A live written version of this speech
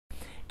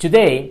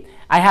Today,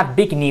 I have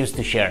big news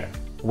to share.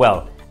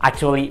 Well,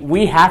 actually,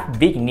 we have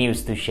big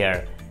news to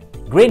share.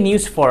 Great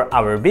news for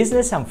our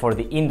business and for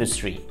the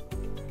industry.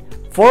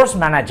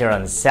 ForceManager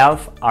and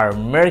Sellf are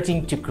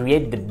merging to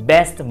create the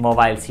best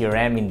mobile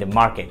CRM in the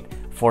market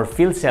for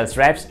field sales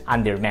reps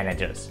and their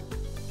managers.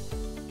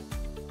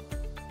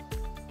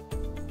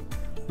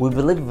 We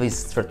believe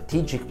this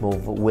strategic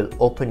move will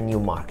open new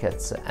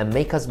markets and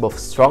make us both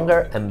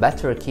stronger and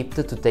better equipped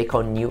to take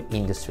on new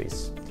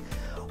industries.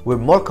 We're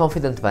more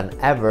confident than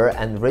ever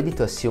and ready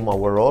to assume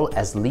our role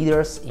as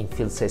leaders in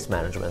field sales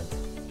management.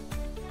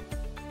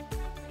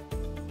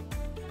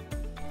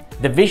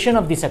 The vision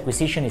of this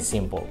acquisition is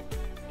simple.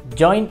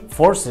 Join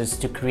forces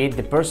to create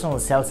the personal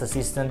sales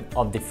assistant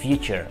of the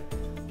future,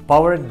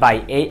 powered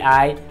by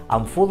AI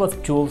and full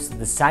of tools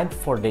designed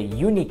for the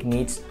unique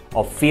needs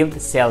of field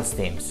sales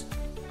teams.